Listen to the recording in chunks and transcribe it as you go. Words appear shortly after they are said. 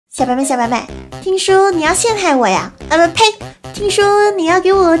小白妹，听说你要陷害我呀？呸！听说你要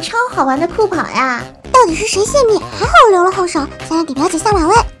给我超好玩的酷跑呀？到底是谁泄密？还好我留了后手，想要给表姐下马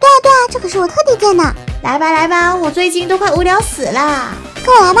威。对啊，这可是我特地垫的。来吧，我最近都快无聊死了。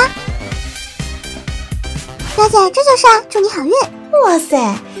跟我来吧，表姐，这就是啊，祝你好运。哇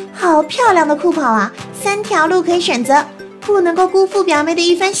塞，好漂亮的酷跑啊！3条路可以选择，不能够辜负表妹的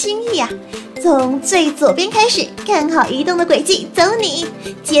一番心意啊！从最左边开始，看好移动的轨迹，走你，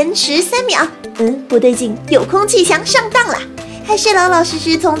坚持3秒。不对劲，有空气墙上当了，还是老老实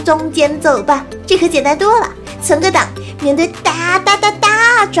实从中间走吧，这可简单多了。存个档，面对大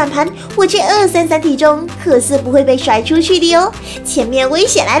转盘，我这233题中可是不会被甩出去的哦。前面危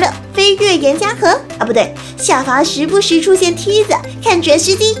险来了，飞越岩浆河啊，不对，下方时不时出现梯子，看准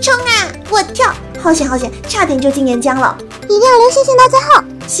时机冲啊！我跳，好险，差点就进岩浆了。一定要留星星到最后。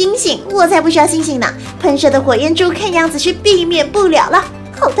星星？我才不需要星星呢！喷射的火焰柱看样子是避免不了了。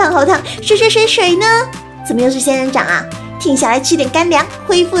好烫！水呢？怎么又是仙人掌啊？停下来吃点干粮，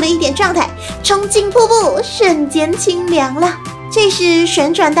恢复了一点状态，冲进瀑布，瞬间清凉了。这是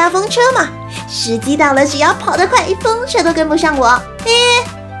旋转大风车吗？时机到了，只要跑得快，风车都跟不上我。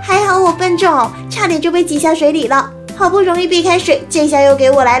还好我笨重哦，差点就被挤下水里了。好不容易避开水，这下又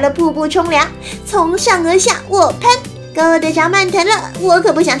给我来了瀑布冲凉，从上而下我喷，够得着慢腾了，我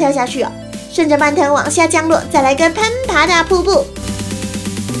可不想跳下去哦。顺着慢腾往下降落，再来个攀爬大瀑布。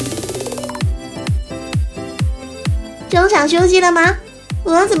中场休息了吗？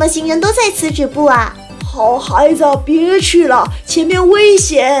我怎么行人都在此止步啊？好孩子，别去了，前面危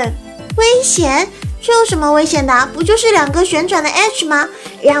险！危险？这有什么危险的？不就是2个旋转的 H 吗？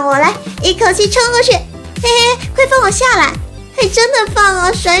让我来，一口气冲过去！快放我下来！真的放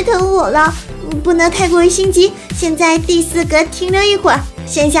啊，摔疼我了！不能太过于心急，现在第4格停留一会儿，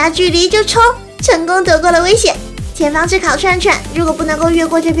剩下距离就冲，成功躲过了危险。前方是烤串串，如果不能够越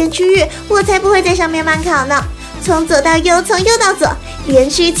过这片区域，我才不会在上面慢烤呢。从左到右，从右到左，连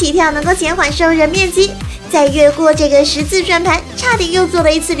续起跳能够减缓受人面积，再越过这个十字转盘，差点又做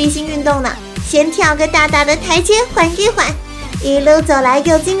了一次离心运动呢。先跳个大的台阶缓一缓，一路走来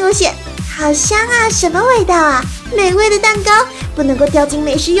又进入线，好香啊！什么味道啊？美味的蛋糕，不能够掉进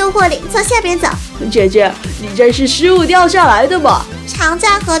美食诱惑里，从下边走。姐姐，你这是失误掉下来的吧？常在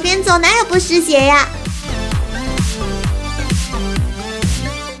河边走，哪有不湿鞋呀？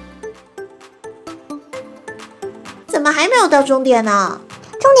怎么还没有到终点呢？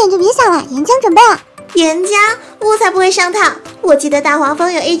终点就别想了，岩浆准备了。岩浆？我才不会上套！我记得大黄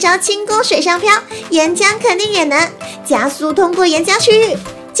蜂有一招轻功水上漂，岩浆肯定也能加速通过岩浆区域。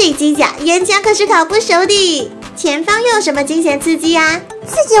这机甲岩浆可是考不熟的。前方又有什么惊险刺激啊？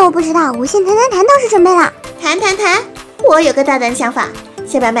刺激我不知道，无限弹倒是准备了。弹！我有个大胆想法，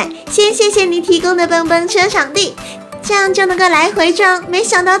小白妹，先谢谢你提供的蹦蹦车场地，这样就能够来回撞。没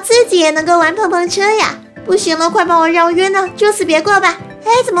想到自己也能够玩碰碰车呀！不行了，快帮我绕晕了，就此别过吧。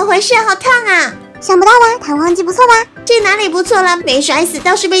怎么回事？好烫啊！想不到吧？弹簧机不错吧？这哪里不错了？没摔死，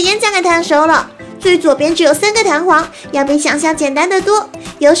倒是被岩浆给弹熟了。最左边只有3个弹簧，要比想象简单得多。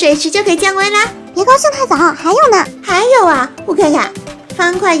有水池就可以降温啦。别高兴太早，还有呢。还有啊，我看看，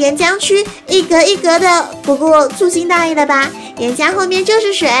方块岩浆区，一格一格的。不过粗心大意了吧？岩浆后面就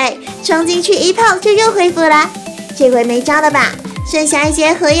是水，冲进去一泡就又恢复了。这回没招了吧？剩下一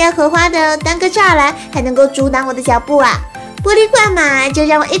些荷叶荷花的当个栅栏，还能够阻挡我的脚步啊！玻璃罐嘛，就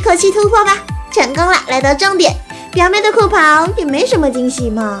让我一口气突破吧！成功了，来到终点。表妹的酷跑也没什么惊喜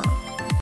嘛。